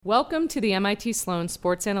Welcome to the MIT Sloan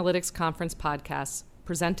Sports Analytics Conference podcast,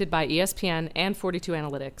 presented by ESPN and 42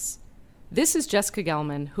 Analytics. This is Jessica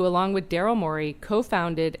Gelman, who along with Daryl Morey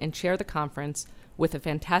co-founded and chair the conference with a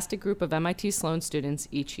fantastic group of MIT Sloan students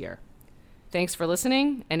each year. Thanks for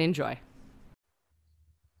listening and enjoy.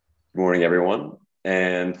 Good morning, everyone,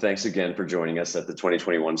 and thanks again for joining us at the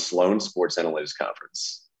 2021 Sloan Sports Analytics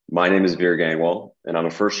Conference. My name is Veer Gangwal, and I'm a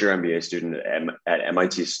first-year MBA student at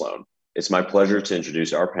MIT Sloan. It's my pleasure to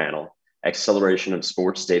introduce our panel, Acceleration of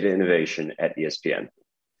Sports Data Innovation at ESPN.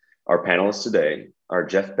 Our panelists today are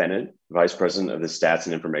Jeff Bennett, Vice President of the Stats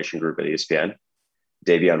and Information Group at ESPN,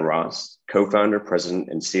 Davion Ross, Co-founder, President,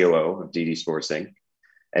 and COO of DD Sports Inc.,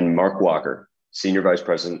 and Mark Walker, Senior Vice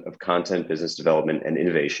President of Content, Business Development, and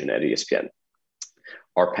Innovation at ESPN.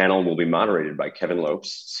 Our panel will be moderated by Kevin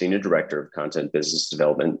Lopes, Senior Director of Content, Business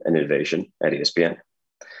Development, and Innovation at ESPN.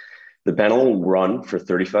 The panel will run for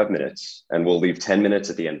 35 minutes and we'll leave 10 minutes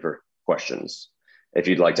at the end for questions. If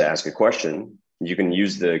you'd like to ask a question, you can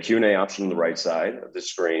use the Q&A option on the right side of the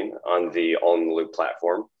screen on the All in the Loop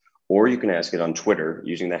platform, or you can ask it on Twitter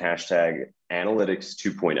using the hashtag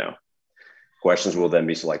Analytics2.0. Questions will then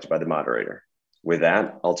be selected by the moderator. With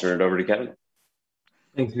that, I'll turn it over to Kevin.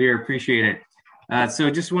 Thanks, Veer. Appreciate it. So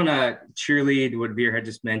just want to cheerlead what Veer had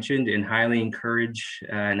just mentioned and highly encourage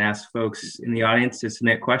and ask folks in the audience to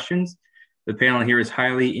submit questions. The panel here is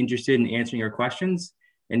highly interested in answering your questions.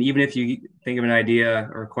 And even if you think of an idea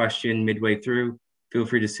or a question midway through, feel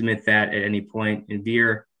free to submit that at any point. And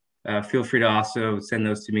Veer, feel free to also send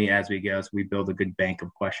those to me as we go so we build a good bank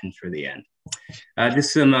of questions for the end.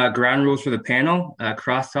 Just some ground rules for the panel.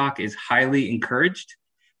 Crosstalk is highly encouraged.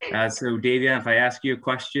 So Davion, if I ask you a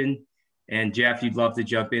question, and Jeff, you'd love to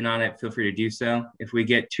jump in on it, feel free to do so. If we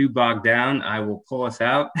get too bogged down, I will pull us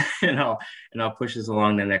out and I'll push us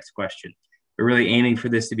along to the next question. We're really aiming for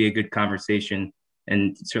this to be a good conversation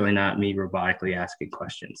and certainly not me robotically asking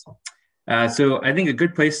questions. So I think a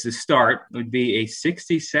good place to start would be a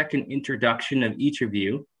 60-second introduction of each of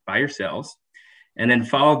you by yourselves, and then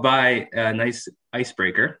followed by a nice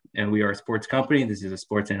icebreaker. And we are a sports company. This is a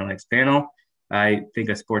sports analytics panel. I think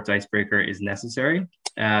a sports icebreaker is necessary.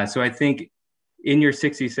 So I think in your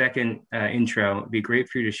 60-second intro, it'd be great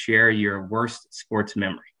for you to share your worst sports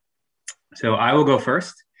memory. So I will go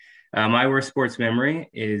first. My worst sports memory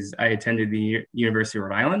is I attended the University of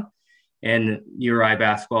Rhode Island, and URI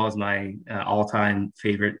basketball is my all-time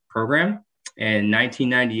favorite program. In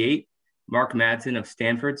 1998, Mark Madsen of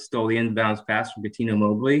Stanford stole the inbounds pass from Cuttino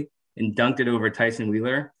Mobley and dunked it over Tyson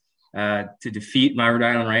Wheeler to defeat my Rhode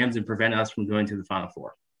Island Rams and prevent us from going to the Final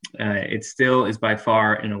Four. It still is by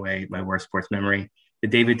far, in a way, my worst sports memory. The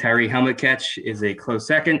David Tyree helmet catch is a close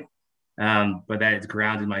second, but that has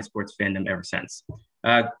grounded my sports fandom ever since.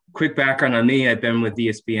 Quick background on me, I've been with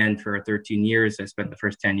ESPN for 13 years. I spent the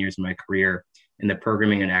first 10 years of my career in the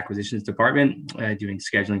programming and acquisitions department, doing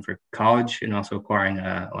scheduling for college and also acquiring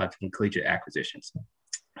a lot of collegiate acquisitions.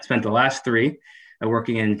 I spent the last 3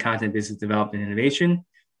 working in content, business development, and innovation,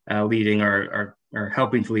 leading or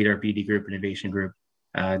helping to lead our BD group, innovation group,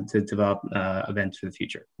 to develop events for the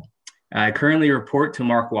future. I currently report to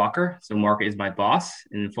Mark Walker. So Mark is my boss.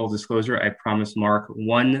 And in full disclosure, I promised Mark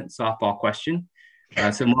 1 softball question.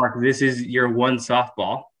 So Mark, this is your 1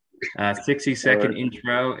 softball, 60-second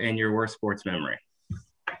intro and your worst sports memory.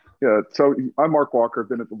 Yeah, so I'm Mark Walker. I've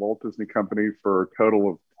been at the Walt Disney Company for a total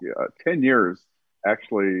of 10 years.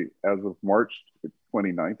 Actually, as of March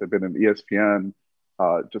 29th, I've been in ESPN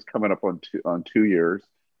just coming up on 2 years.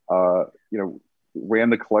 Ran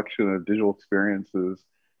the collection of digital experiences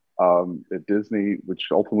at Disney, which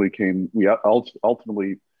we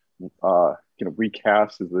ultimately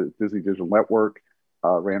recast as the Disney Digital Network,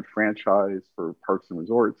 ran franchise for parks and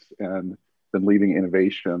resorts, and been leading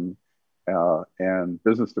innovation and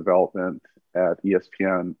business development at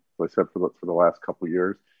ESPN, as I said, for the last couple of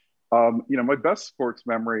years. My best sports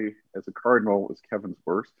memory as a Cardinal is Kevin's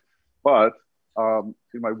worst, but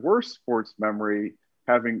my worst sports memory,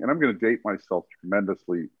 and I'm going to date myself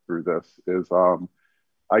tremendously through this, is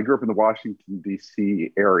I grew up in the Washington,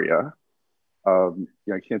 D.C. area.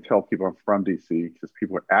 I can't tell people I'm from D.C. because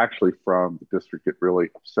people are actually from the district get really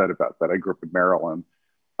upset about that. I grew up in Maryland.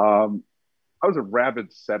 I was a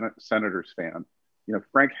rabid Senators fan.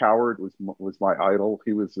 Frank Howard was my idol.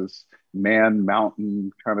 He was this man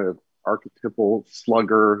mountain kind of archetypal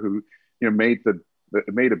slugger who made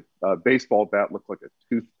a baseball bat look like a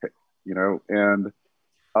toothpick. And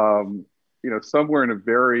somewhere in a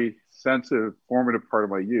very sensitive, formative part of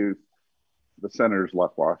my youth, the Senators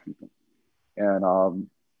left Washington. And,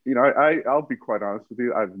 I'll be quite honest with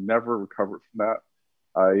you. I've never recovered from that.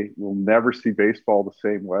 I will never see baseball the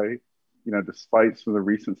same way. despite some of the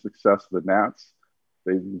recent success of the Nats,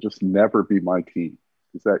 they will just never be my team.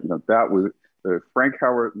 Is that, that was the Frank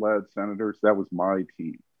Howard led Senators. That was my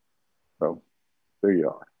team. So there you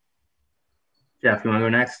are. Jeff, you want to go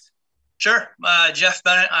next? Sure. Jeff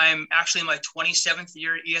Bennett. I'm actually in my 27th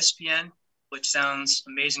year at ESPN, which sounds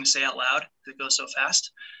amazing to say out loud because it goes so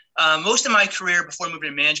fast. Most of my career before moving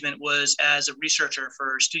to management was as a researcher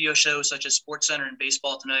for studio shows such as SportsCenter and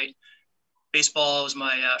Baseball Tonight. Baseball was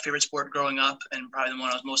my favorite sport growing up and probably the one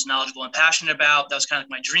I was most knowledgeable and passionate about. That was kind of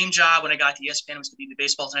my dream job when I got to ESPN, was to be the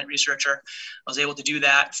Baseball Tonight researcher. I was able to do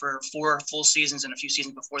that for 4 full seasons and a few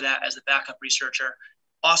seasons before that as the backup researcher.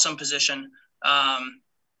 Awesome position.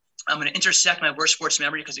 I'm going to intersect my worst sports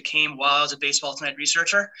memory because it came while I was a Baseball Tonight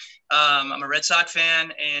researcher. I'm a Red Sox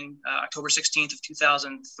fan, and October 16th of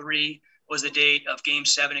 2003 was the date of Game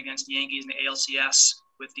 7 against the Yankees in the ALCS,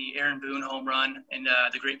 with the Aaron Boone home run and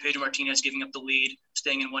the great Pedro Martinez giving up the lead,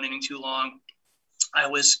 staying in 1 inning too long. I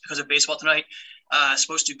was, because of Baseball Tonight,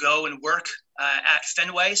 supposed to go and work at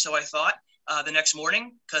Fenway, so I thought, the next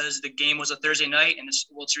morning, because the game was a Thursday night and the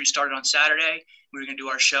World Series started on Saturday. We were going to do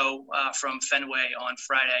our show from Fenway on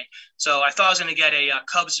Friday. So I thought I was going to get a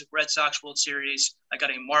Cubs Red Sox World Series. I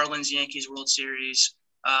got a Marlins Yankees World Series.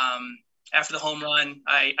 After the home run,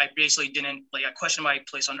 I basically didn't, I questioned my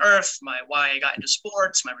place on earth, why I got into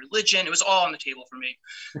sports, my religion. It was all on the table for me.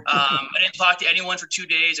 I didn't talk to anyone for 2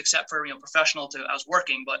 days except for, I was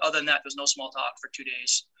working, but other than that, there was no small talk for 2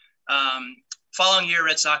 days. Following year,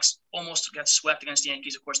 Red Sox almost got swept against the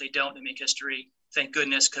Yankees. Of course, they don't. They make history. Thank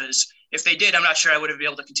goodness, because if they did, I'm not sure I would have been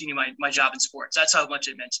able to continue my job in sports. That's how much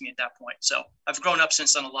it meant to me at that point. So I've grown up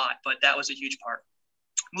since then a lot, but that was a huge part.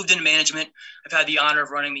 Moved into management. I've had the honor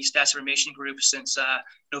of running the stats information group since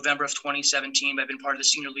November of 2017. I've been part of the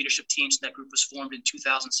senior leadership team since that group was formed in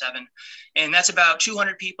 2007. And that's about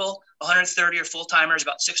 200 people, 130 are full-timers,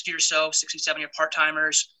 about 60 or so, 60, 70 are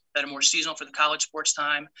part-timers that are more seasonal for the college sports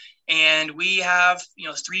time. And we have,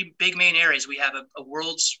 3 big main areas. We have a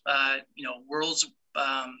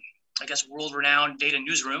world-renowned data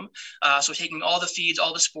newsroom. So taking all the feeds,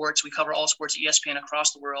 all the sports, we cover all sports at ESPN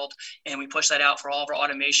across the world, and we push that out for all of our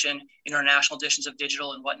automation, international editions of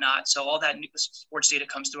digital and whatnot. So all that sports data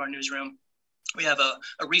comes through our newsroom. We have a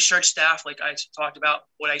research staff, like I talked about,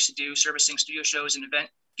 what I used to do, servicing studio shows and event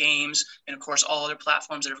games, and of course all other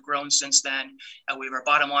platforms that have grown since then. We have our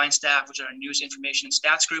bottom line staff, which is our news, information, and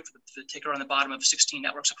stats group, the ticker on the bottom of 16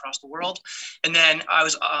 networks across the world. And then I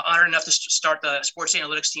was honored enough to start the sports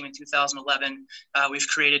analytics team in 2011. We've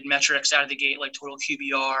created metrics out of the gate like total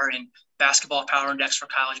QBR and basketball power index for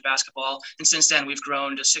college basketball. And since then, we've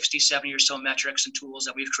grown to 60, 70 or so metrics and tools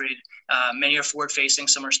that we've created. Many are forward facing,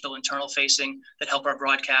 some are still internal facing that help our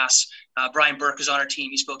broadcasts. Brian Burke is on our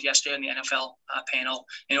team. He spoke yesterday on the NFL panel.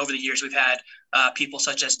 And over the years, we've had people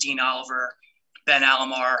such as Dean Oliver, Ben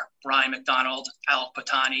Alamar, Brian McDonald, Alec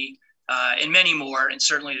Patani, and many more. And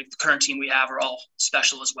certainly the current team we have are all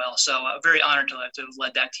special as well. So very honored to have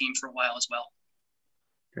led that team for a while as well.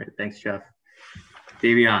 Great. Thanks, Jeff.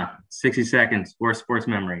 Davion, 60 seconds, worst sports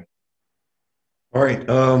memory. All right.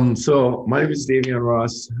 So my name is Davion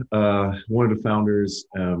Ross, one of the founders,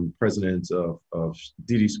 president of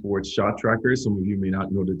DD Sports Shot Trackers. Some of you may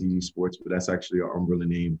not know the DD Sports, but that's actually our umbrella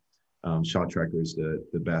name. Shot Trackers,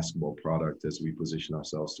 the basketball product, as we position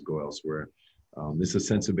ourselves to go elsewhere. It's a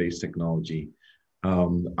sensor-based technology.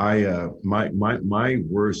 My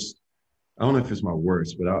worst, I don't know if it's my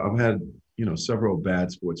worst, but I've had several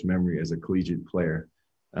bad sports memory as a collegiate player.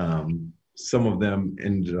 Some of them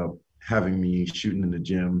ended up having me shooting in the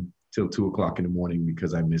gym till 2:00 in the morning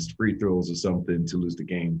because I missed free throws or something to lose the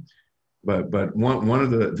game. But one of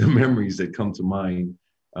the memories that come to mind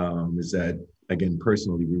is that, again,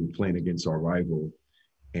 personally, we were playing against our rival.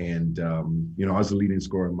 And, I was the leading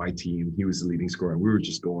scorer on my team. He was the leading scorer. And we were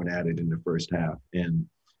just going at it in the first half. And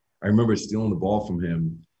I remember stealing the ball from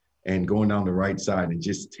him and going down the right side and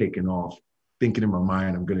just taking off, thinking in my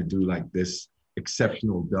mind, I'm going to do like this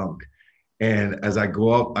exceptional dunk. And as I go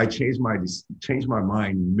up, I changed my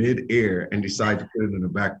mind mid-air and decide to put it on the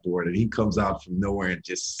backboard. And he comes out from nowhere and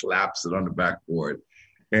just slaps it on the backboard.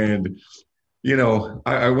 And,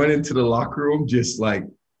 I went into the locker room just like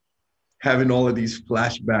having all of these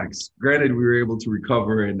flashbacks. Granted, we were able to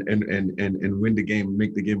recover and win the game and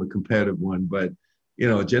make the game a competitive one. But,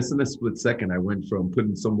 just in a split second, I went from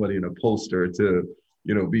putting somebody in a poster to,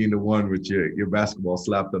 being the one with your basketball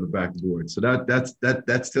slapped on the backboard. So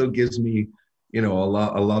that still gives me, a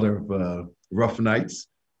lot of rough nights.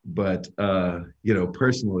 But,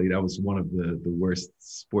 personally, that was one of the worst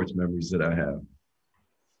sports memories that I have.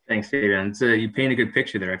 Thanks, David. So you paint a good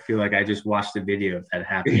picture there. I feel like I just watched the video of that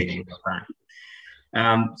happening.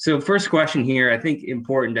 So first question here, I think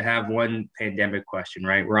important to have one pandemic question,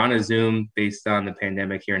 right? We're on a Zoom based on the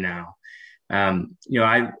pandemic here now.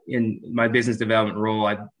 In my business development role,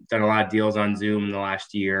 I've done a lot of deals on Zoom in the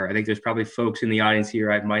last year. I think there's probably folks in the audience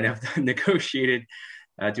here I might have negotiated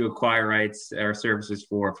to acquire rights or services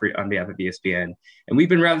for on behalf of ESPN. And we've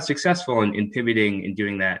been rather successful in pivoting and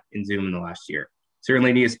doing that in Zoom in the last year.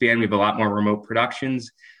 Certainly at ESPN, we have a lot more remote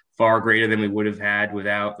productions, far greater than we would have had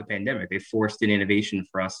without the pandemic. They forced an innovation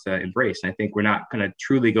for us to embrace. And I think we're not going to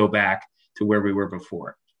truly go back to where we were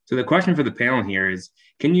before. So the question for the panel here is,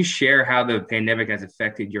 can you share how the pandemic has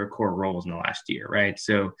affected your core roles in the last year, right?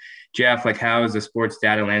 So Jeff, like how has the sports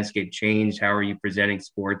data landscape changed? How are you presenting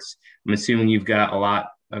sports? I'm assuming you've got a lot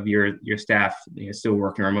of your staff still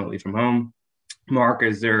working remotely from home. Mark,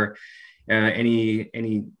 is there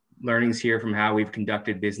any learnings here from how we've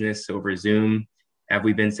conducted business over Zoom? Have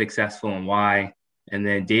we been successful and why? And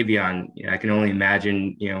then Davion, I can only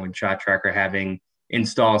imagine, in Shot Tracker having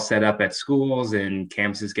installs set up at schools and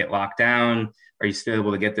campuses get locked down. Are you still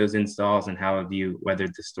able to get those installs, and how have you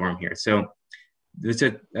weathered the storm here? So there's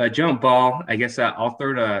a jump ball. I guess I'll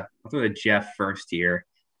throw to Jeff first here,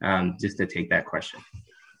 just to take that question.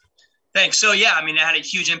 Thanks. So yeah, it had a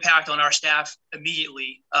huge impact on our staff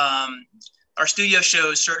immediately. Our studio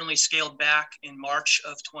shows certainly scaled back in March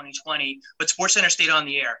of 2020, but SportsCenter stayed on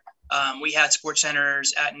the air. We had SportsCenters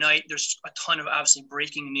at night. There's a ton of obviously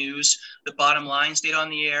breaking news. The Bottom Line stayed on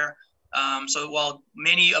the air. So while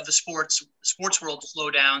many of the sports world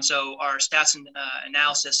slowed down, so our stats and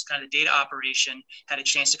analysis, kind of data operation, had a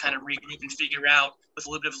chance to kind of regroup and figure out with a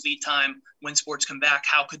little bit of lead time when sports come back,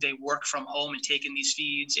 how could they work from home and take in these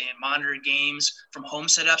feeds and monitor games from home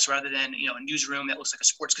setups rather than a newsroom that looks like a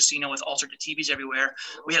sports casino with alternate TVs everywhere.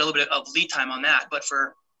 We had a little bit of lead time on that, but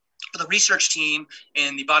for the research team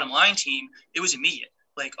and the Bottom Line team, it was immediate.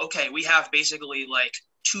 Like, okay, we have basically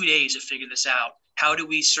 2 days to figure this out. How do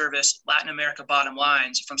we service Latin America bottom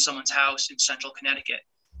lines from someone's house in central Connecticut?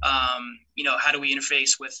 How do we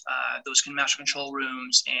interface with those master control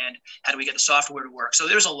rooms, and how do we get the software to work? So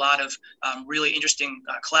there's a lot of really interesting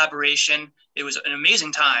collaboration. It was an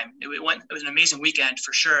amazing time. It was an amazing weekend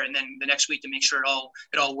for sure. And then the next week to make sure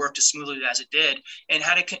it all worked as smoothly as it did, and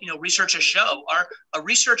how to research a show. A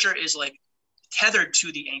researcher is tethered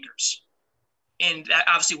to the anchors. And that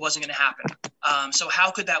obviously wasn't going to happen. So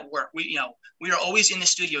how could that work? We are always in the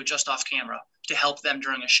studio just off camera to help them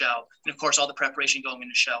during a show. And of course, all the preparation going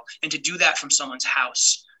into the show. And to do that from someone's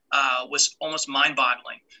house was almost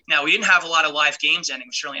mind-boggling. Now, we didn't have a lot of live games ending,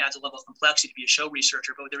 which certainly adds a level of complexity to be a show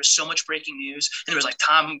researcher, but there was so much breaking news. And there was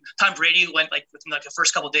Tom Brady went within the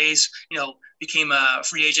first couple of days, became a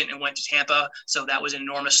free agent and went to Tampa. So that was an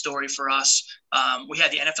enormous story for us. We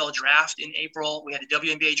had the NFL draft in April. We had the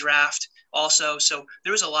WNBA draft also. So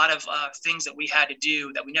there was a lot of things that we had to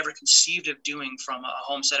do that we never conceived of doing from a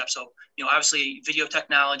home setup. So, obviously video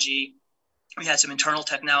technology. We had some internal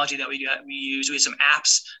technology that we used. We had some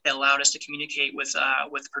apps that allowed us to communicate with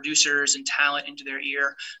producers and talent into their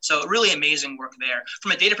ear. So really amazing work there.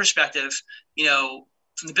 From a data perspective,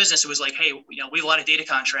 from the business, it was hey, we have a lot of data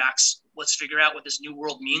contracts. Let's figure out what this new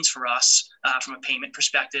world means for us from a payment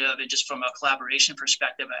perspective and just from a collaboration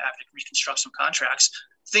perspective. I have to reconstruct some contracts.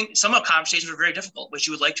 Some of the conversations were very difficult, which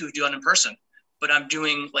you would like to have done in person, but I'm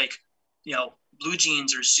doing Blue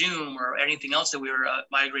Jeans or Zoom or anything else that we were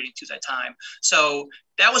migrating to that time. So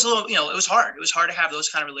that was a little, it was hard. It was hard to have those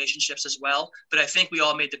kind of relationships as well. But I think we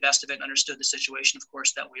all made the best of it and understood the situation, of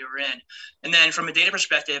course, that we were in. And then from a data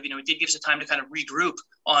perspective, it did give us a time to kind of regroup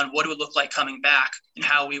on what it would look like coming back and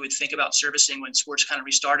how we would think about servicing when sports kind of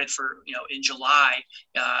restarted in July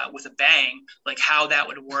with a bang, how that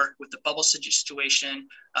would work with the bubble situation,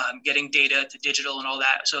 getting data to digital and all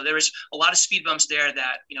that. So there was a lot of speed bumps there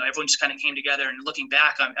that, everyone just kind of came together, and looking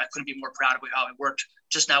back, I couldn't be more proud of how it worked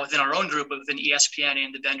just not within our own group, but within ESPN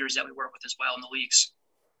and the vendors that we work with as well in the leagues.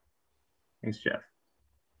 Thanks, Jeff.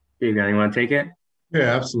 Dave, you want to take it?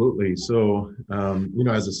 Yeah, absolutely. So,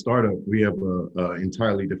 as a startup, we have a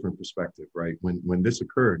entirely different perspective, right? When this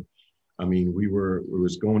occurred, we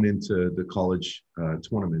was going into the college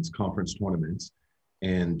conference tournaments,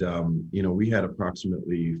 and, we had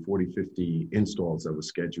approximately 40, 50 installs that were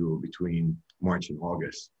scheduled between March and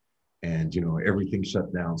August. And, everything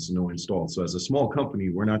shut down, so no install. So as a small company,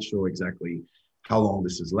 we're not sure exactly how long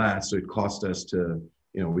this is last. So it cost us to,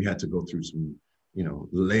 we had to go through some,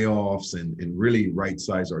 layoffs and really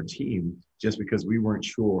right-size our team just because we weren't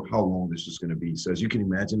sure how long this was going to be. So as you can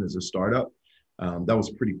imagine, as a startup, that was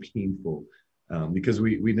pretty painful because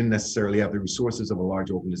we didn't necessarily have the resources of a large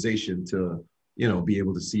organization to, be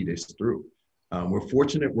able to see this through. We're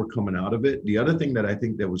fortunate we're coming out of it. The other thing that I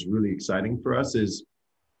think that was really exciting for us is,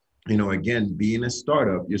 again, being a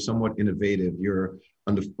startup, you're somewhat innovative. You're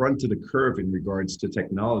on the front of the curve in regards to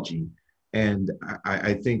technology. And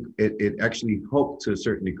I think it actually helped to a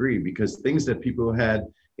certain degree, because things that people had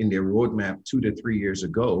in their roadmap 2 to 3 years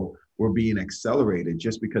ago were being accelerated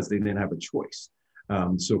just because they didn't have a choice.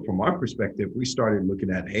 So from our perspective, we started looking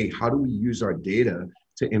at, hey, how do we use our data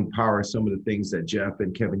to empower some of the things that Jeff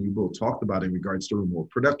and Kevin, you both talked about in regards to remote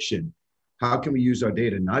production? How can we use our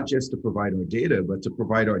data, not just to provide our data, but to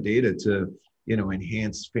provide our data to,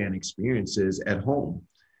 enhance fan experiences at home,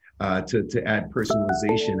 to add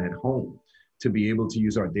personalization at home, to be able to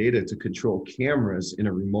use our data to control cameras in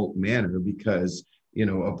a remote manner because,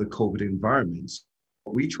 of the COVID environments.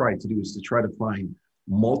 What we try to do is to try to find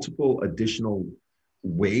multiple additional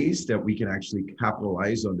ways that we can actually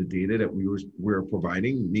capitalize on the data that we're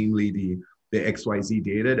providing, namely the XYZ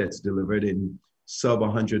data that's delivered in sub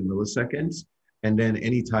 100 milliseconds, and then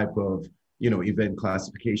any type of event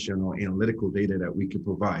classification or analytical data that we can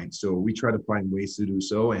provide. So we try to find ways to do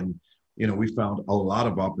so, and we found a lot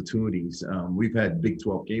of opportunities. We've had Big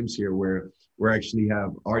 12 games here where we actually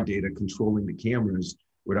have our data controlling the cameras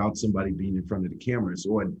without somebody being in front of the cameras,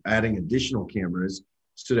 or adding additional cameras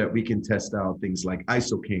so that we can test out things like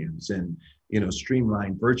ISO cams and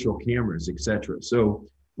streamline virtual cameras, etc. So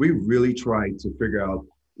we really try to figure out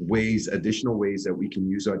additional ways that we can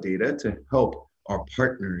use our data to help our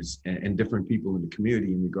partners and different people in the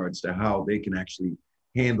community in regards to how they can actually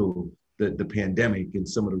handle the pandemic and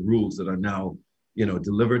some of the rules that are now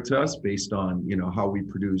delivered to us based on how we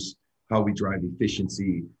produce, how we drive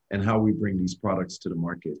efficiency, and how we bring these products to the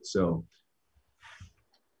market. So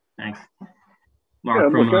thanks,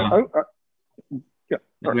 Mark. Yeah,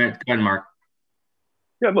 go ahead, Mark.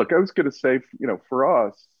 Yeah, look, I was going to say, for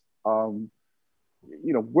us, our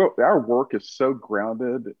work is so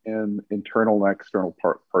grounded in internal and external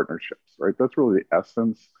partnerships, right? That's really the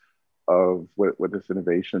essence of what this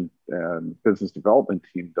innovation and business development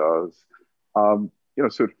team does. So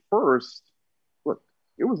at first, look,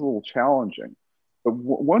 it was a little challenging, but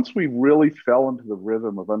once we really fell into the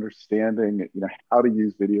rhythm of understanding, how to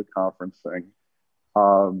use video conferencing,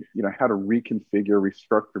 how to reconfigure,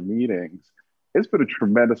 restructure meetings, it's been a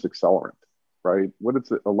tremendous accelerant, right? What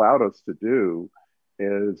it's allowed us to do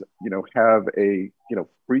is, have a,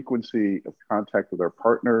 frequency of contact with our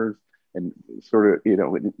partners, and sort of,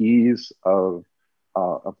 an ease of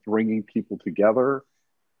bringing people together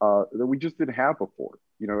that we just didn't have before,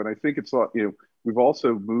 and I think it's, we've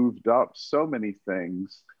also moved up so many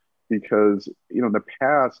things because, in the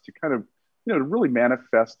past, to kind of, to really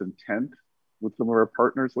manifest intent with some of our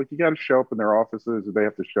partners, like you got to show up in their offices or they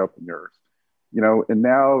have to show up in yours, and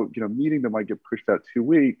now, meeting them might get pushed out 2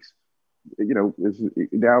 weeks, it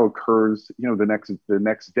now occurs, the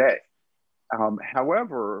next day.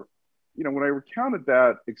 However, when I recounted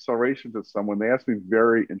that acceleration to someone, they asked me a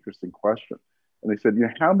very interesting question. And they said,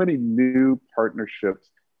 how many new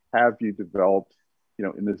partnerships have you developed,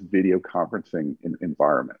 in this video conferencing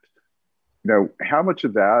environment? How much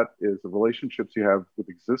of that is the relationships you have with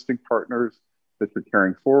existing partners that you're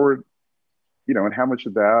carrying forward, and how much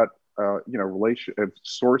of that,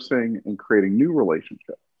 sourcing and creating new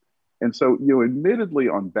relationships? And so, admittedly,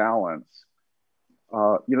 on balance,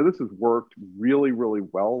 this has worked really, really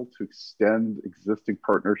well to extend existing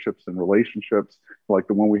partnerships and relationships like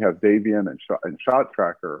the one we have Davian and Shot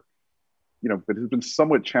Tracker, but it's been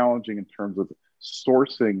somewhat challenging in terms of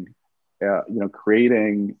sourcing,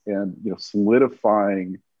 creating and,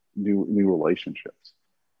 solidifying new relationships.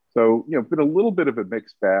 So, been a little bit of a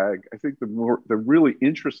mixed bag. I think the really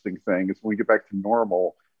interesting thing is when we get back to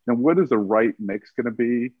normal, what is the right mix going to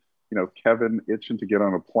be? Kevin itching to get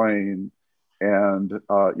on a plane and,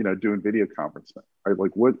 doing video conferencing, right?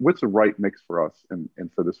 Like what's the right mix for us and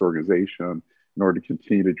for this organization in order to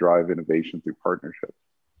continue to drive innovation through partnerships?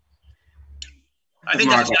 I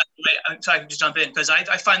think that's exactly the way. I'm sorry, I can just jump in because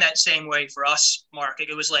I find that same way for us, Mark.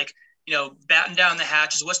 It was like, batten down the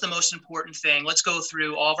hatches. What's the most important thing? Let's go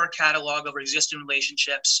through all of our catalog of our existing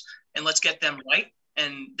relationships and let's get them right.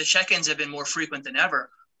 And the check-ins have been more frequent than ever.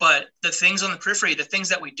 But the things on the periphery, the things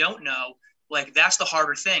that we don't know, like that's the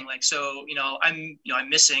harder thing. Like, so, I'm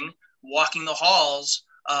missing walking the halls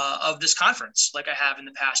of this conference like I have in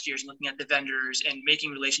the past years, and looking at the vendors and making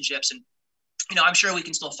relationships. And I'm sure we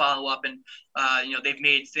can still follow up, and they've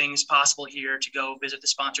made things possible here to go visit the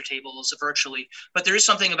sponsor tables virtually. But there is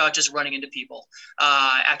something about just running into people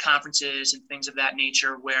at conferences and things of that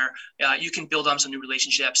nature where you can build on some new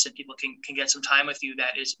relationships and people can get some time with you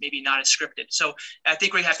that is maybe not as scripted. So I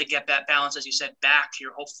think we have to get that balance, as you said, back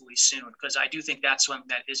here hopefully soon, because I do think that's one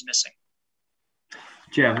that is missing.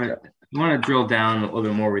 Jeff, I want to drill down a little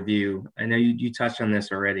bit more with you. I know you touched on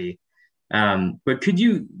this already, but could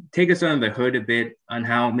you take us under the hood a bit on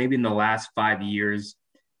how maybe in the last 5 years,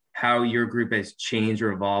 how your group has changed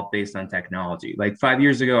or evolved based on technology? Like 5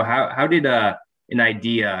 years ago, how did an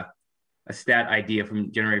idea, a stat idea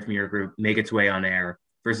generated from your group make its way on air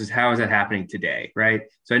versus how is that happening today, right?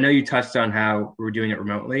 So I know you touched on how we're doing it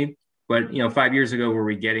remotely, but 5 years ago, were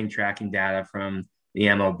we getting tracking data from the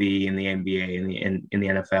MLB and the NBA and the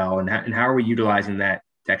NFL, and how are we utilizing that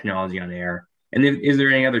technology on air? And is there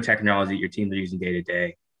any other technology your teams are using day to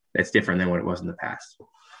day that's different than what it was in the past? All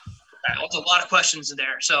right, well, there's a lot of questions in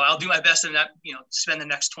there, so I'll do my best to not, spend the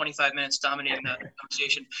next 25 minutes dominating the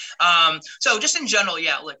conversation. So just in general,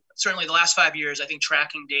 yeah, look, certainly the last 5 years, I think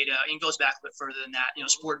tracking data, and it goes back a bit further than that.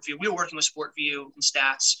 SportView, we were working with SportView and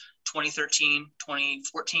stats 2013,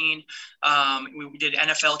 2014. We did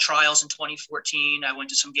NFL trials in 2014. I went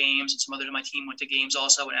to some games, and some others of my team went to games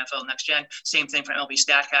also in NFL Next Gen. Same thing for MLB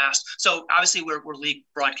StatCast. So obviously we're league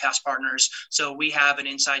broadcast partners. So we have an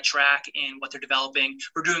inside track in what they're developing.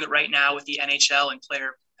 We're doing it right now with the NHL and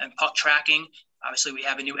player and puck tracking. Obviously, we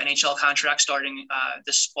have a new NHL contract starting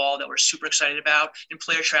this fall that we're super excited about. And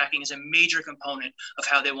player tracking is a major component of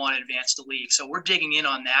how they want to advance the league. So we're digging in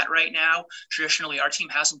on that right now. Traditionally, our team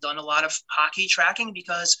hasn't done a lot of hockey tracking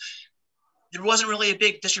because there wasn't really a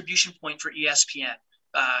big distribution point for ESPN.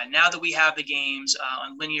 Now that we have the games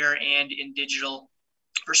on linear and in digital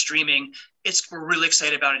for streaming, we're really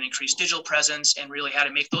excited about an increased digital presence and really how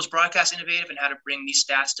to make those broadcasts innovative and how to bring these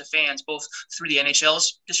stats to fans, both through the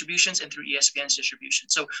NHL's distributions and through ESPN's distribution.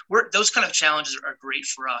 So those kind of challenges are great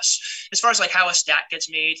for us. As far as like how a stat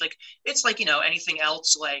gets made, it's like anything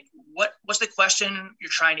else, like what's the question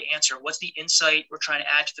you're trying to answer? What's the insight we're trying to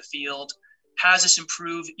add to the field? How does this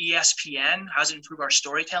improve ESPN? How does it improve our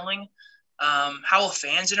storytelling? How will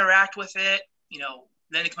fans interact with it?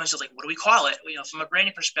 Then it comes to what do we call it? From a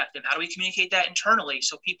branding perspective, how do we communicate that internally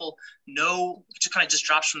so people know it just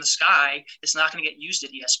drops from the sky? It's not going to get used at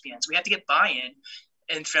ESPN. So we have to get buy-in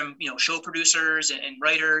and from, show producers and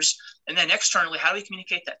writers. And then externally, how do we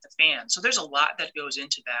communicate that to fans? So there's a lot that goes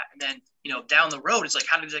into that. And then, down the road, it's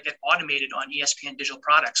how does that get automated on ESPN digital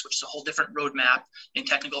products, which is a whole different roadmap and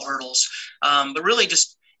technical hurdles. But really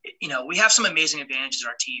just, we have some amazing advantages in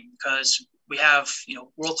our team because we have,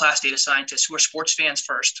 world-class data scientists who are sports fans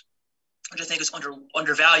first, which I think is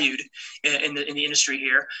undervalued in the industry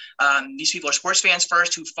here. These people are sports fans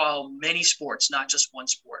first who follow many sports, not just one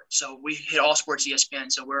sport. So we hit all sports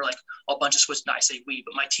ESPN. So we're like a bunch of Swiss, I say we,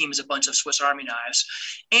 but my team is a bunch of Swiss Army knives.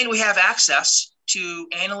 And we have access to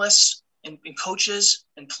analysts and coaches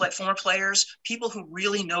and former players, people who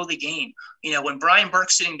really know the game. When Brian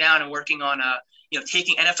Burke's sitting down and working on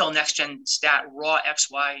taking NFL Next Gen stat raw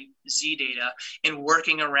XYZ data and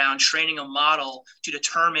working around training a model to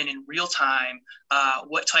determine in real time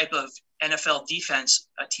what type of NFL defense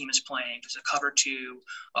a team is playing. There's a cover two,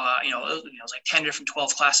 it's like 10 different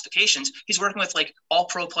 12 classifications. He's working with all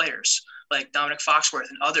pro players like Dominic Foxworth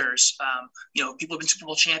and others, people who've been Super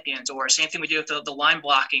Bowl champions, or same thing we do with the line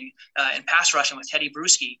blocking and pass rushing with Teddy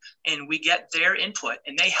Bruschi. And we get their input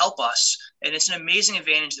and they help us. And it's an amazing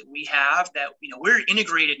advantage that we have that, we're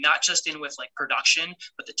integrated, not just in with production,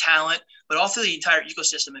 but the talent, but also the entire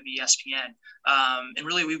ecosystem of ESPN. And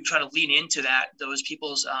really we try to lean into those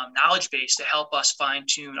people's knowledge base to help us fine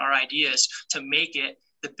tune our ideas to make it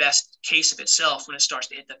the best case of itself when it starts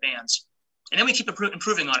to hit the fans. And then we keep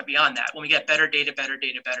improving on it beyond that when we get better data.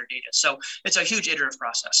 So it's a huge iterative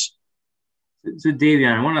process. So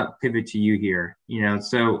Davion, I want to pivot to you here.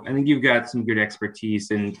 So I think you've got some good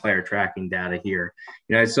expertise in player tracking data here.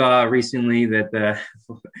 I saw recently that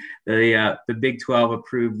the Big 12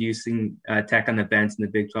 approved using tech on the bench in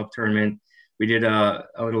the Big 12 tournament. We did a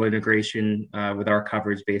little integration with our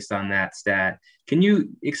coverage based on that stat. Can you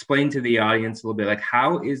explain to the audience a little bit,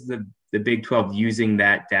 how is the Big 12 using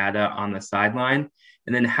that data on the sideline?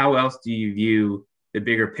 And then how else do you view the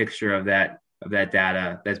bigger picture of that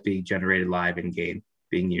data that's being generated live in game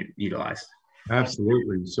being utilized?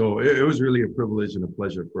 Absolutely. So it was really a privilege and a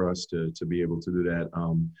pleasure for us to be able to do that.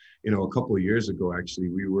 A couple of years ago, actually,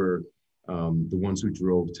 we were the ones who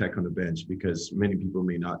drove tech on the bench, because many people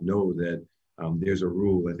may not know that there's a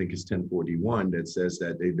rule, I think it's 1041, that says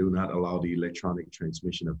that they do not allow the electronic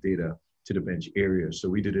transmission of data to the bench area. So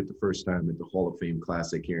we did it the first time at the Hall of Fame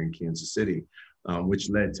Classic here in Kansas City,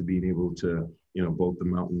 which led to being able to, both the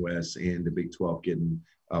Mountain West and the Big 12 getting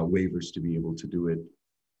waivers to be able to do it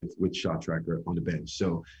with Shot Tracker on the bench.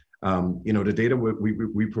 So, the data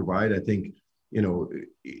we provide, I think,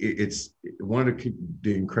 it's one of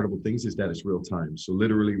the incredible things is that it's real time. So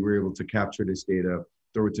literally we're able to capture this data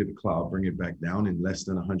throw it to the cloud, bring it back down in less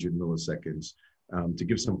than 100 milliseconds. To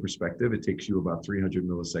give some perspective, it takes you about 300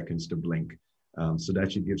 milliseconds to blink. So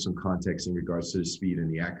that should give some context in regards to the speed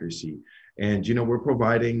and the accuracy. And, we're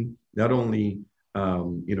providing not only,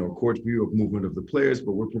 a court view of movement of the players,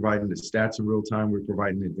 but we're providing the stats in real time. We're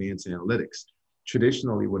providing advanced analytics.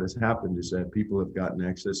 Traditionally, what has happened is that people have gotten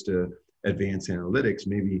access to advanced analytics,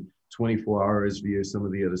 maybe 24 hours via some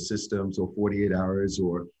of the other systems, or 48 hours,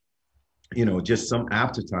 or, just some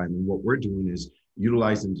after time. And what we're doing is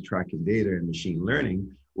utilizing the tracking data and machine learning.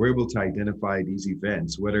 We're able to identify these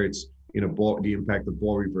events, whether it's the impact of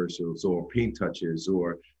ball reversals, or paint touches,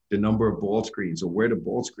 or the number of ball screens, or where the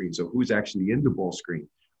ball screens, or who's actually in the ball screen.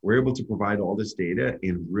 We're able to provide all this data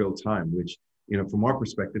in real time, which, from our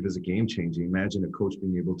perspective, is a game changing. Imagine a coach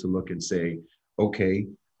being able to look and say, okay,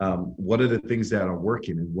 what are the things that are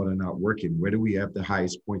working and what are not working? Where do we have the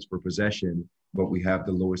highest points per possession, but we have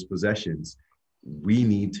the lowest possessions? We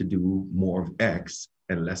need to do more of X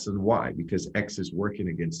and less than Y, because X is working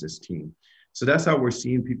against this team. So that's how we're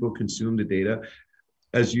seeing people consume the data.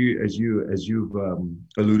 As you've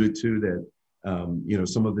alluded to, that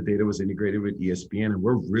some of the data was integrated with ESPN, and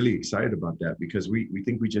we're really excited about that, because we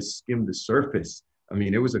think we just skimmed the surface. I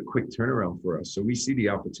mean, it was a quick turnaround for us. So we see the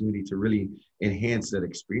opportunity to really enhance that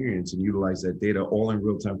experience and utilize that data all in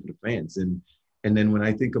real time for the fans. And then when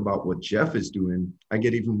I think about what Jeff is doing, I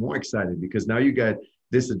get even more excited, because now you got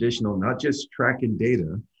this additional, not just tracking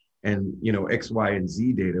data and, X, Y, and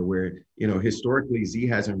Z data, where, historically Z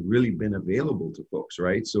hasn't really been available to folks,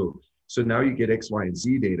 right? So now you get X, Y, and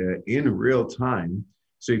Z data in real time.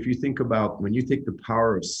 So if you think about, when you take the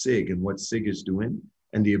power of SIG and what SIG is doing,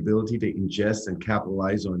 and the ability to ingest and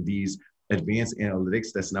capitalize on these advanced analytics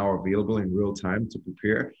that's now available in real time to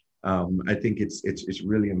prepare, I think it's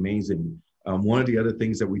really amazing. One of the other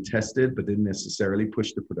things that we tested but didn't necessarily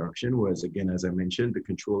push to production was, again, as I mentioned, the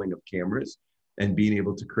controlling of cameras and being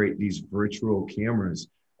able to create these virtual cameras.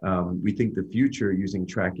 We think the future using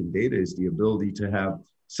tracking data is the ability to have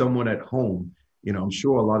someone at home. I'm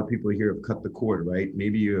sure a lot of people here have cut the cord, right?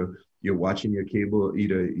 Maybe you're watching your cable,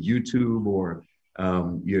 either YouTube or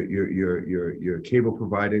your cable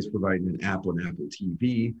provider is providing an app on Apple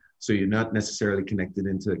TV, so you're not necessarily connected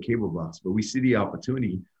into a cable box. But we see the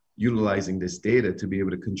opportunity utilizing this data to be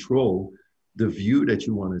able to control the view that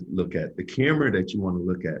you want to look at, the camera that you want to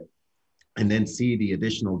look at, and then see the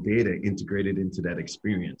additional data integrated into that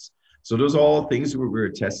experience. So those are all things we're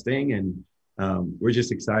testing, and we're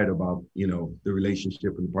just excited about the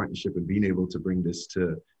relationship and the partnership and being able to bring this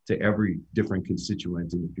to every different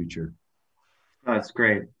constituent in the future. Oh, that's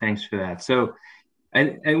great. Thanks for that. So,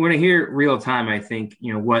 and when I hear real time, I think,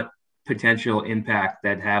 what potential impact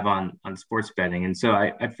that have on sports betting. And so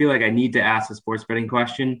I feel like I need to ask a sports betting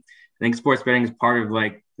question. I think sports betting is part of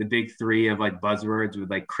like the big three of like buzzwords with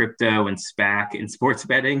like crypto and SPAC in sports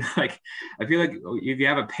betting. Like, I feel like if you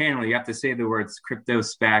have a panel, you have to say the words crypto,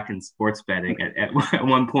 SPAC, and sports betting at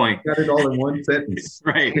one point. Got it all in one sentence.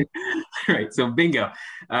 Right. Right. So bingo.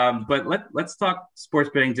 But let's talk sports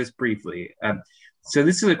betting just briefly. So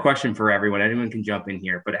this is a question for everyone. Anyone can jump in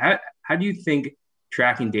here. But how do you think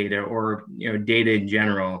tracking data, or data in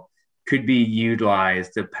general, could be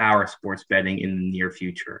utilized to power sports betting in the near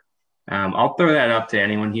future? I'll throw that up to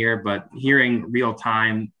anyone here, but hearing real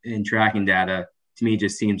time and tracking data to me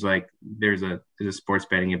just seems like there's a sports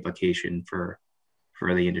betting implication for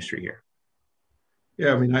the industry here.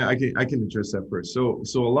 Yeah, I mean, I can address that first. So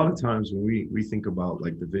a lot of times when we think about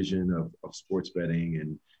like the vision of sports betting,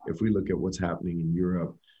 and if we look at what's happening in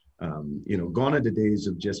Europe, gone are the days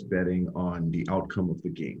of just betting on the outcome of the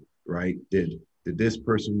game, right? Did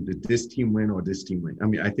this team win or this team win? I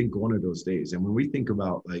mean, I think gone are those days. And when we think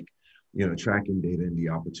about like, tracking data and the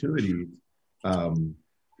opportunity,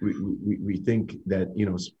 we think that,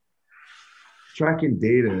 tracking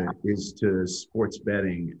data is to sports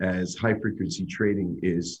betting as high frequency trading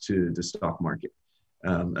is to the stock market.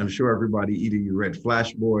 I'm sure everybody, either you read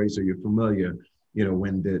Flash Boys or you're familiar,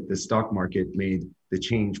 when the stock market made the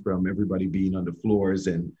change from everybody being on the floors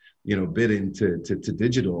and, bidding to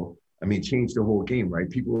digital. I mean, changed the whole game, right?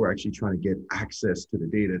 People were actually trying to get access to the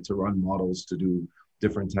data to run models, to do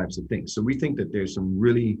different types of things. So we think that there's some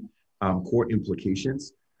really core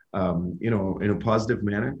implications, in a positive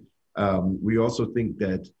manner. We also think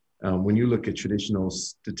that when you look at traditional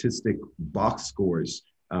statistic box scores,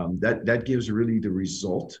 that gives really the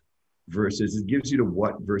result versus, it gives you the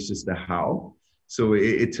what versus the how. So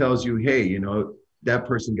it tells you, hey, that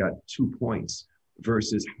person got 2 points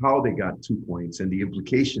versus how they got 2 points and the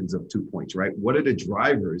implications of 2 points, right? What are the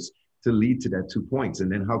drivers to lead to that 2 points?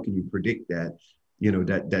 And then how can you predict that,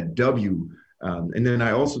 that W And then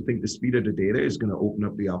I also think the speed of the data is going to open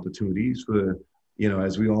up the opportunities for,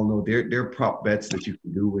 as we all know, there are prop bets that you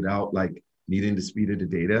can do without like needing the speed of the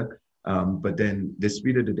data. But then the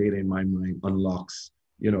speed of the data in my mind unlocks,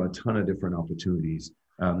 a ton of different opportunities.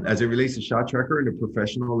 As it relates to Shot Tracker at a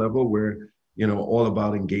professional level, we're, all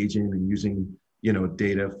about engaging and using,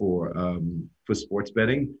 data for sports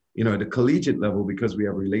betting. At the collegiate level, because we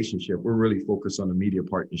have a relationship, we're really focused on the media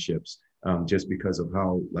partnerships, just because of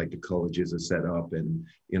how like the colleges are set up and,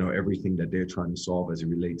 everything that they're trying to solve as it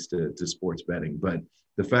relates to sports betting. But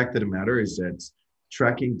the fact of the matter is that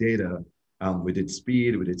tracking data with its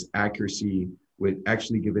speed, with its accuracy, with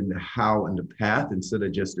actually giving the how and the path instead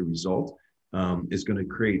of just the result, is going to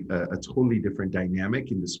create a totally different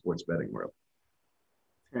dynamic in the sports betting world.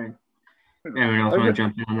 Okay. Anyone else want to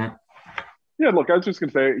jump in on that? Yeah, look, I was just going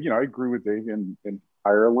to say, I agree with Dave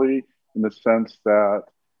entirely in the sense that,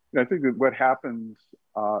 I think that what happens,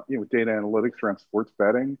 with data analytics around sports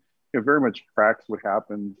betting, very much tracks what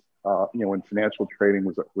happens, when financial trading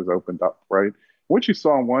was opened up, right? What you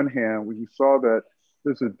saw on one hand, you saw that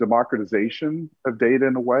there's a democratization of data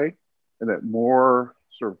in a way, and that more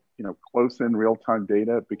sort of, close-in real-time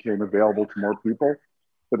data became available to more people.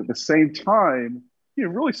 But at the same time, you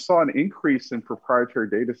really saw an increase in proprietary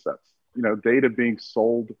data sets, data being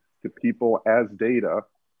sold to people as data.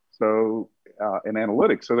 So, in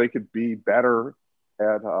analytics, so they could be better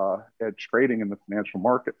at trading in the financial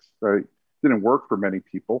markets. So it didn't work for many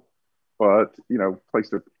people, but,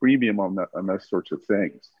 placed a premium on those sorts of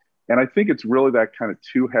things. And I think it's really that kind of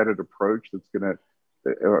two-headed approach that's going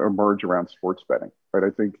to emerge around sports betting, right?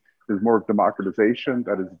 I think there's more democratization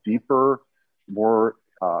that is deeper, more,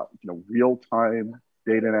 real-time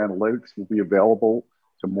data and analytics will be available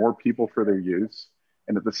to more people for their use.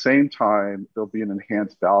 And at the same time, there'll be an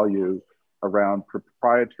enhanced value around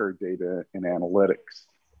proprietary data and analytics,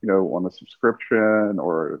 on a subscription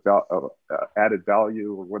or added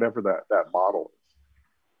value or whatever that model is.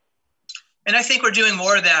 And I think we're doing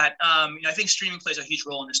more of that. I think streaming plays a huge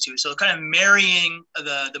role in this too. So kind of marrying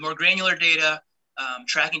the more granular data,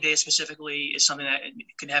 tracking data specifically is something that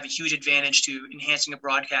can have a huge advantage to enhancing a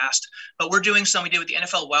broadcast. But we did with the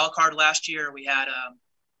NFL wildcard last year. We had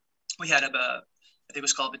I think it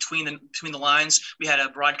was called Between the Lines. We had a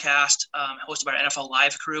broadcast hosted by our NFL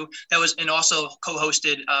Live crew and also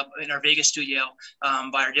co-hosted in our Vegas studio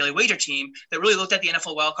by our Daily Wager team that really looked at the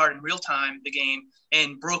NFL wildcard in real time, the game,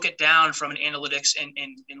 and broke it down from an analytics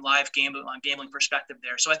and live gambling perspective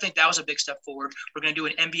there. So I think that was a big step forward. We're going to do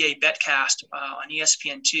an NBA betcast on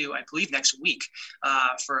ESPN2, I believe next week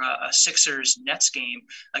for a Sixers-Nets game.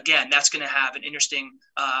 Again, that's going to have an interesting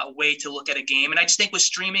way to look at a game. And I just think with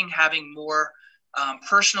streaming having more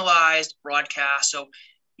personalized broadcast, so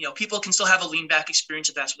people can still have a lean back experience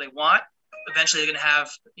if that's what they want. Eventually they're going to have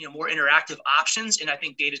more interactive options, and I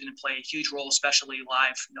think data is going to play a huge role, especially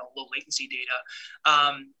live low latency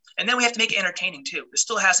data. And then we have to make it entertaining too. It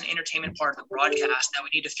still has an entertainment part of the broadcast that we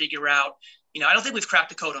need to figure out. I don't think we've cracked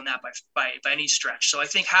the code on that by any stretch. So I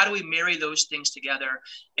think, how do we marry those things together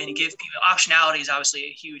and give optionality is obviously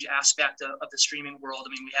a huge aspect of the streaming world. I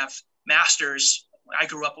mean, we have Masters. I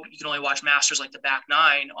grew up, you can only watch Masters like the back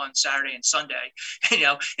nine on Saturday and Sunday, and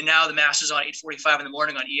now the Masters on 8:45 in the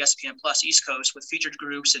morning on ESPN Plus East Coast with featured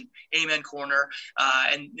groups and Amen Corner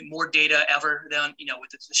and more data ever than, with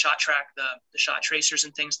the shot track, the shot tracers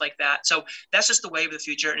and things like that. So that's just the wave of the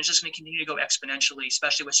future. And it's just going to continue to go exponentially,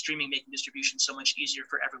 especially with streaming making distribution so much easier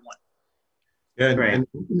for everyone. Yeah, and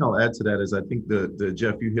one thing I'll add to that is I think the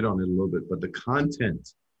Jeff, you hit on it a little bit, but the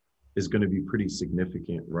content is going to be pretty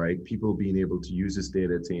significant, right? People being able to use this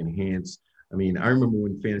data to enhance. I mean, I remember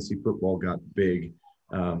when fantasy football got big,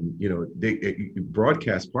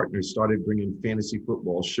 broadcast partners started bringing fantasy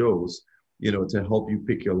football shows, to help you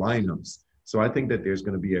pick your lineups. So I think that there's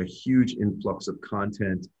going to be a huge influx of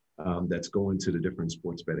content that's going to the different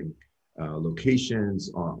sports betting locations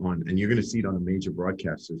and you're going to see it on the major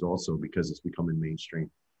broadcasters also because it's becoming mainstream.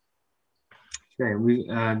 Okay,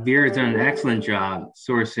 Veer has done an excellent job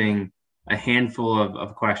sourcing a handful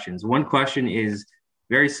of questions. One question is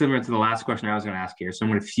very similar to the last question I was going to ask here, so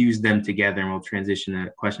I'm going to fuse them together and we'll transition to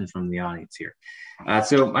questions from the audience here.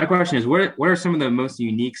 So my question is, what are some of the most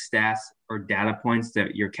unique stats or data points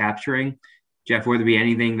that you're capturing? Jeff, would there be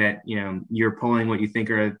anything that you're pulling what you think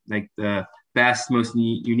are like the best, most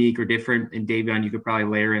unique or different? And Davion, you could probably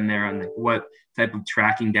layer in there on what type of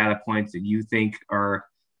tracking data points that you think are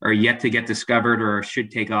yet to get discovered or should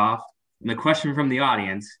take off. And the question from the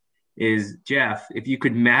audience is, Jeff, if you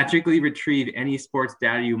could magically retrieve any sports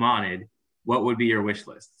data you wanted, what would be your wish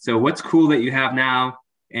list? So what's cool that you have now?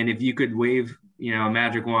 And if you could wave, a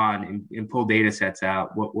magic wand and pull data sets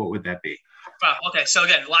out, what would that be? Okay, so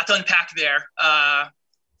again, a lot to unpack there.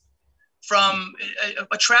 From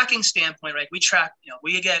a tracking standpoint, right? We track,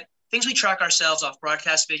 we get things we track ourselves off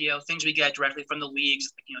broadcast video, things we get directly from the leagues,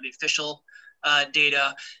 the official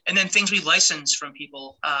data, and then things we license from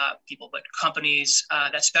but companies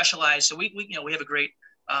that specialize. So we have a great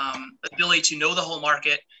ability to know the whole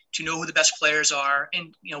market, to know who the best players are,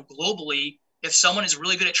 and globally, if someone is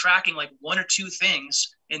really good at tracking like one or two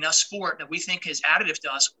things in a sport that we think is additive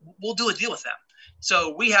to us, we'll do a deal with them.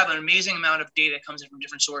 So we have an amazing amount of data that comes in from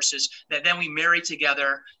different sources that then we marry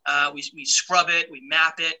together. We scrub it, we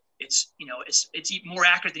map it. It's more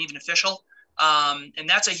accurate than even official. And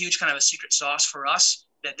that's a huge kind of a secret sauce for us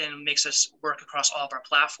that then makes us work across all of our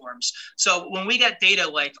platforms. So when we get data,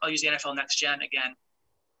 like I'll use the NFL Next Gen again,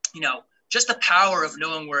 just the power of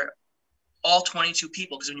knowing where all 22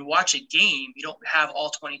 people, because when you watch a game, you don't have all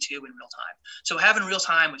 22 in real time. So having real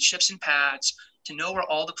time with ships and pads to know where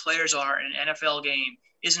all the players are in an NFL game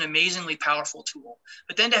is an amazingly powerful tool.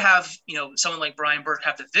 But then to have, someone like Brian Burke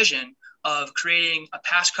have the vision of creating a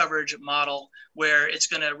pass coverage model where it's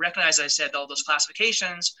going to recognize, as I said, all those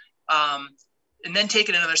classifications, and then take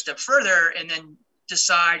it another step further and then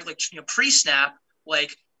decide, pre-snap,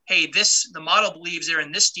 hey, the model believes they're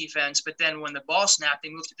in this defense, but then when the ball snapped, they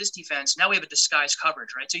moved to this defense. Now we have a disguised coverage,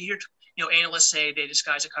 right? So you hear, analysts say they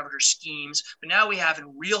disguise a coverage or schemes, but now we have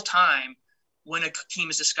in real time when a team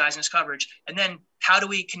is disguising its coverage. And then how do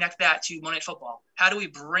we connect that to Monday Night Football? How do we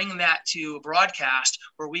bring that to a broadcast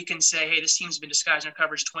where we can say, hey, this team's been disguising their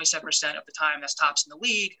coverage 27% of the time, that's tops in the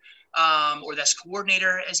league, or that's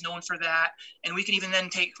coordinator is known for that. And we can even then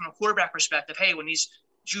take from a quarterback perspective, hey, when these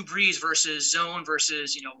Drew Brees versus zone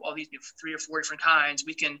versus, all these 3 or 4 different kinds,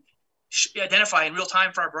 we can identify in real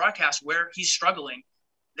time for our broadcast where he's struggling.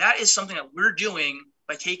 That is something that we're doing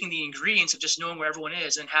by taking the ingredients of just knowing where everyone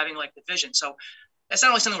is and having the vision. So that's not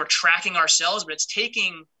only something we're tracking ourselves, but it's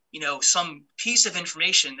taking, some piece of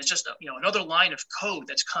information that's just, another line of code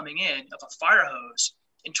that's coming in of a fire hose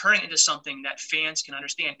and turning it into something that fans can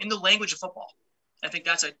understand in the language of football. I think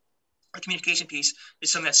that's a communication piece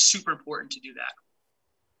is something that's super important to do that.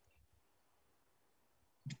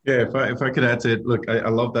 Yeah, if I could add to it, look, I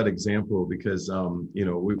love that example because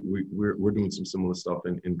we're doing some similar stuff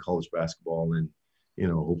in college basketball and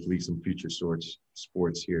hopefully some future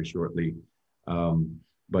sports here shortly.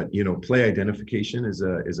 But play identification is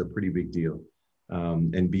a pretty big deal,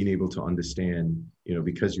 and being able to understand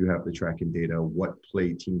because you have the tracking data what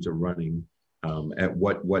play teams are running, at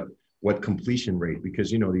what completion rate,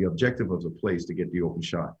 because the objective of the play is to get the open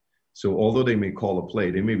shot. So although they may call a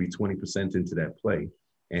play, they may be 20% into that play,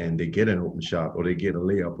 and they get an open shot or they get a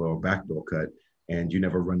layup or a backdoor cut, and you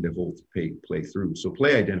never run the whole play through. So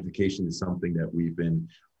play identification is something that we've been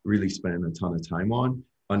really spending a ton of time on,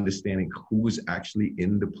 understanding who's actually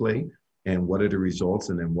in the play and what are the results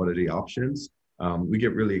and then what are the options. We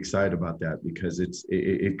get really excited about that because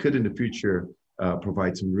it could in the future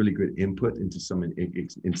provide some really good input into some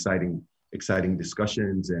exciting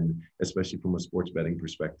discussions, and especially from a sports betting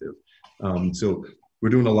perspective. So we're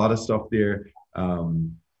doing a lot of stuff there.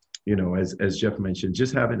 As Jeff mentioned,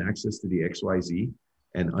 just having access to the XYZ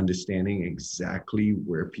and understanding exactly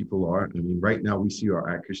where people are. I mean, right now we see our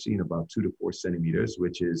accuracy in about 2 to 4 centimeters,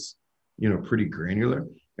 which is, pretty granular.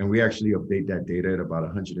 And we actually update that data at about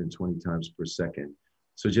 120 times per second.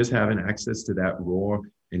 So just having access to that raw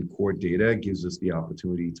and core data gives us the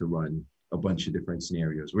opportunity to run a bunch of different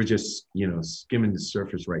scenarios. We're just, skimming the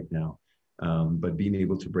surface right now. But being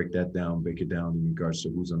able to break it down in regards to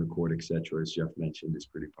who's on the court, et cetera, as Jeff mentioned, is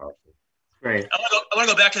pretty powerful. Right. I want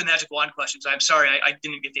to go back to the Magic Wand questions. I'm sorry, I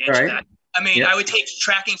didn't get the answer to that. I mean, I would take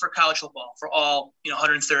tracking for college football for all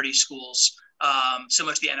 130 schools,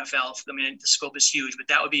 similar to the NFL. I mean, the scope is huge, but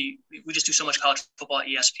that would be, we just do so much college football at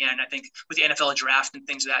ESPN. I think with the NFL draft and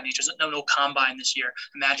things of that nature, there's no combine this year.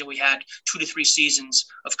 Imagine we had 2 to 3 seasons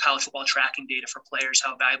of college football tracking data for players,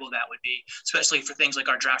 how valuable that would be, especially for things like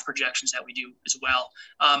our draft projections that we do as well.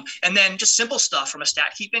 And then just simple stuff from a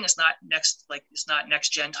stat keeping. It's not next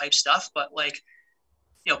gen type stuff, but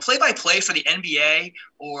play-by-play for the NBA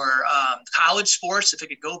or college sports, if it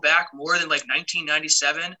could go back more than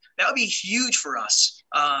 1997, that would be huge for us.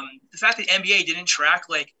 The fact that NBA didn't track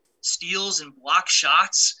steals and block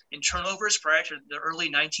shots and turnovers prior to the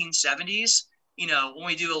early 1970s when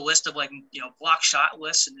we do a list of block shot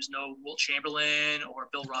lists and there's no Wilt Chamberlain or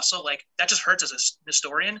Bill Russell, like that just hurts as a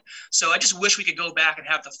historian. So I just wish we could go back and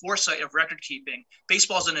have the foresight of record keeping.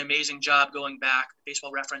 Baseball's done an amazing job going back.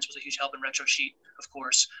 Baseball Reference was a huge help in Retro Sheet, of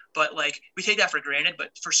course, but we take that for granted. But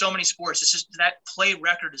for so many sports, it's just that play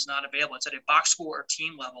record is not available. It's at a box score or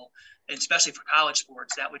team level, and especially for college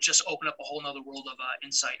sports, that would just open up a whole nother world of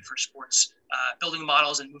insight for sports, building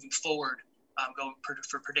models and moving forward,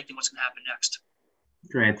 for predicting what's going to happen next.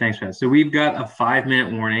 Great, thanks, Pat. So we've got a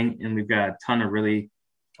 5-minute warning, and we've got a ton of really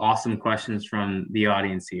awesome questions from the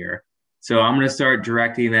audience here. So I'm going to start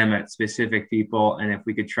directing them at specific people, and if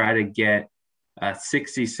we could try to get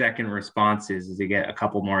 60-second responses to get a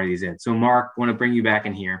couple more of these in. So Mark, I want to bring you back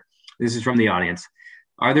in here. This is from the audience.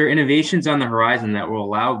 Are there innovations on the horizon that will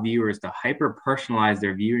allow viewers to hyper-personalize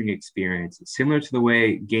their viewing experience, similar to the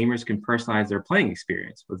way gamers can personalize their playing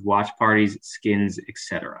experience with watch parties, skins,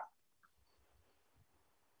 etc.?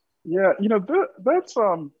 Yeah, that's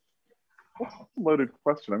a loaded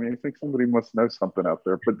question. I mean, I think somebody must know something out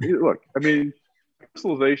there. But look, I mean,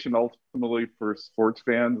 personalization ultimately for sports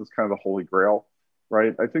fans is kind of the holy grail,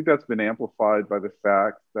 right? I think that's been amplified by the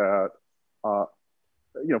fact that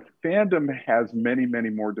fandom has many,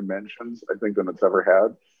 many more dimensions, I think, than it's ever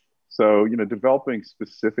had. So, developing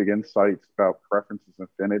specific insights about preferences and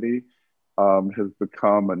affinity has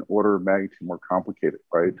become an order of magnitude more complicated,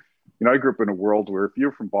 right? I grew up in a world where if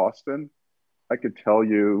you're from Boston, I could tell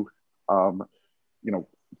you, who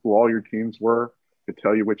all your teams were, I could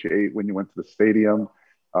tell you what you ate when you went to the stadium.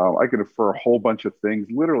 I could infer a whole bunch of things,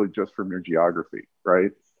 literally just from your geography,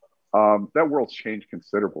 right? That world's changed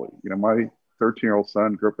considerably. My 13-year-old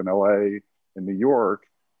son grew up in LA and New York,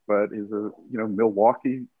 but is a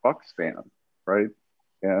Milwaukee Bucks fan, right?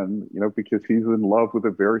 And because he's in love with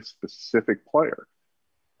a very specific player,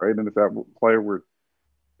 right? And if that player were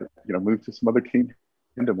move to some other team,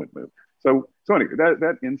 Kingdom would move. So anyway,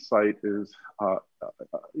 that insight is I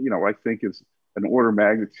think is an order of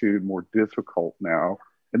magnitude more difficult now.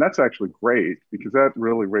 And that's actually great because that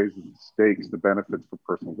really raises the stakes, the benefits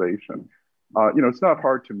for personalization. It's not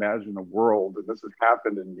hard to imagine a world, and this has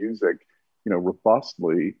happened in music,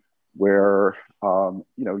 robustly, where, you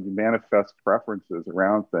manifest preferences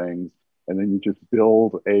around things, and then you just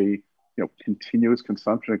build a, continuous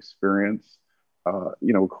consumption experience,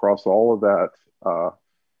 across all of that,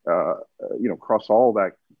 across all of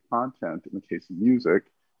that content. In the case of music,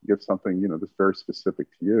 you get something, that's very specific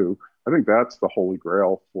to you. I think that's the holy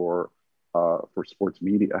grail for sports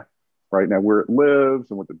media right now, where it lives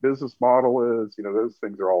and what the business model is. Those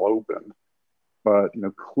things are all open, but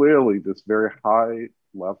clearly this very high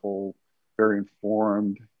level, very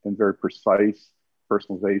informed and very precise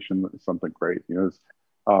personalization is something great.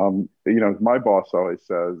 My boss always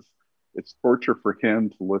says, it's torture for him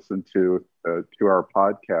to listen to our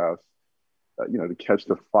podcast, to catch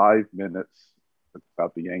the 5 minutes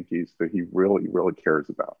about the Yankees that he really, really cares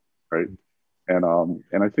about, right? And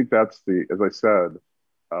I think that's as I said,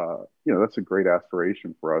 that's a great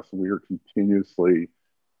aspiration for us, and we are continuously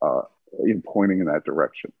pointing in that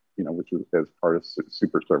direction, which is as part of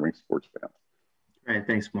super serving sports fans. All right,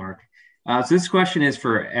 thanks, Mark. So this question is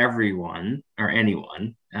for everyone or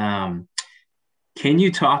anyone. Can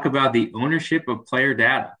you talk about the ownership of player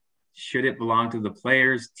data? Should it belong to the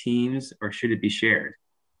players, teams, or should it be shared?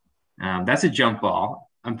 That's a jump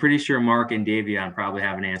ball. I'm pretty sure Mark and Davion probably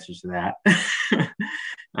have an answer to that.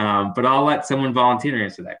 But I'll let someone volunteer to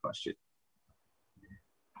answer that question.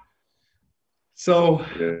 So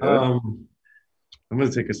I'm going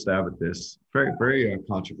to take a stab at this. Very, very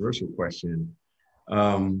controversial question.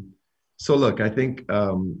 So look, I think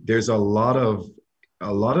there's a lot of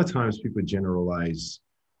times people generalize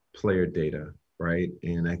player data, right?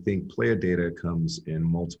 And I think player data comes in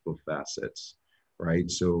multiple facets, right?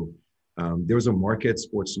 So there was a Marquette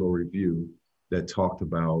Sports Law review that talked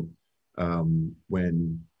about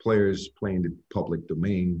when players play in the public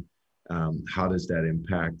domain, how does that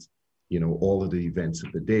impact, all of the events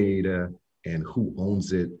of the data and who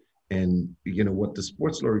owns it? And, what the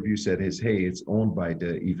Sports Law Review said is, hey, it's owned by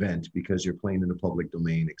the event because you're playing in the public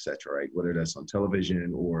domain, et cetera, right? Whether that's on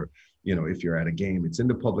television or, if you're at a game, it's in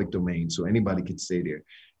the public domain. So anybody could stay there.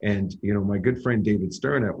 And, my good friend David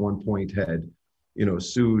Stern at one point had,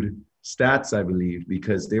 sued Stats, I believe,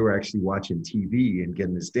 because they were actually watching TV and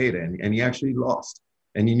getting this data. And he actually lost.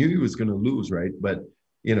 And he knew he was going to lose, right? But,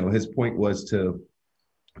 his point was to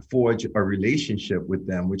forge a relationship with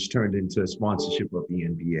them, which turned into a sponsorship of the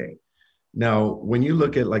NBA. Now, when you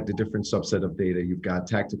look at like the different subset of data, you've got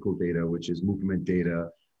tactical data, which is movement data,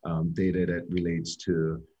 data that relates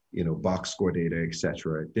to, box score data, et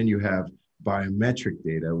cetera. Then you have biometric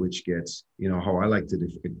data, which gets, how I like to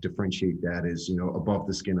differentiate that is, above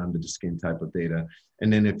the skin, under the skin type of data.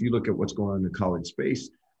 And then if you look at what's going on in the college space,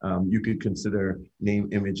 you could consider name,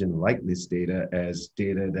 image, and likeness data as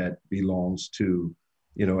data that belongs to,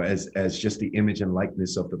 as just the image and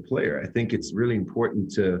likeness of the player. I think it's really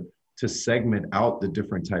important to segment out the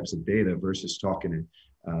different types of data versus talking it.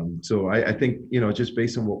 So I think, just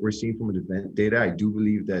based on what we're seeing from event data, I do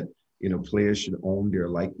believe that, players should own their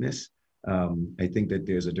likeness. I think that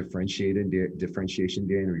there's a differentiation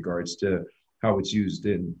there in regards to how it's used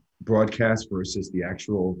in broadcast versus the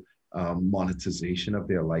actual monetization of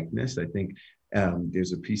their likeness. I think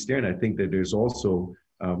there's a piece there. And I think that there's also,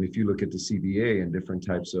 if you look at the CBA and different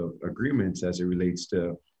types of agreements as it relates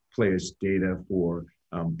to players' data for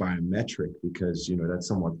biometric, because that's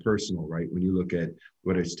somewhat personal, right? When you look at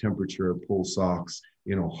whether it's temperature, pulse ox,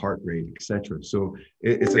 heart rate, etc. So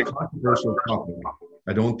it's a controversial topic.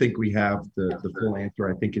 I don't think we have the full answer.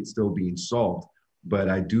 I think it's still being solved, but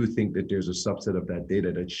I do think that there's a subset of that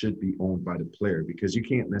data that should be owned by the player, because you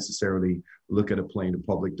can't necessarily look at a play in the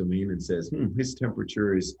public domain and says, his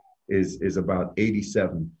temperature is about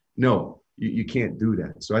 87. No, you can't do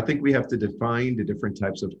that. So I think we have to define the different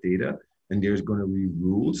types of data. And there's going to be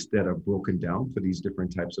rules that are broken down for these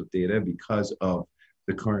different types of data because of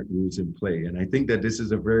the current rules in play. And I think that this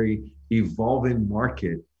is a very evolving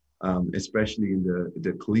market, especially in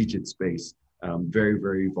the collegiate space. Very,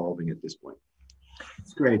 very evolving at this point.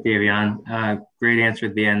 That's great, Davion. Great answer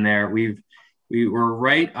at the end there. We were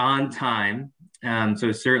right on time.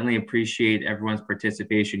 So certainly appreciate everyone's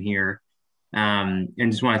participation here. And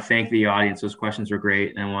just want to thank the audience. Those questions were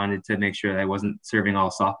great, and I wanted to make sure that I wasn't serving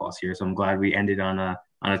all softballs here. So I'm glad we ended on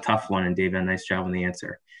a tough one, and David, nice job on the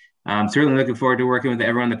answer. Certainly looking forward to working with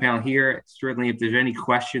everyone on the panel here. Certainly, if there's any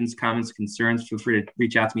questions, comments, concerns, feel free to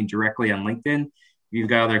reach out to me directly on LinkedIn. If you've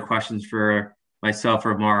got other questions for myself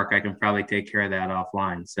or Mark, I can probably take care of that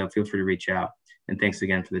offline. So feel free to reach out. And thanks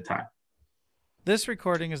again for the time. This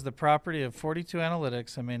recording is the property of 42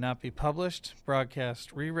 Analytics and may not be published,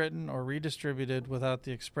 broadcast, rewritten, or redistributed without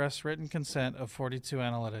the express written consent of 42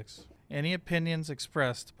 Analytics. Any opinions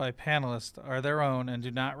expressed by panelists are their own and do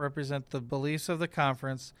not represent the beliefs of the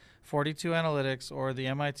conference, 42 Analytics, or the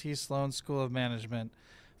MIT Sloan School of Management.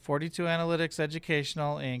 42 Analytics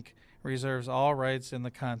Educational, Inc. reserves all rights in the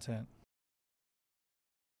content.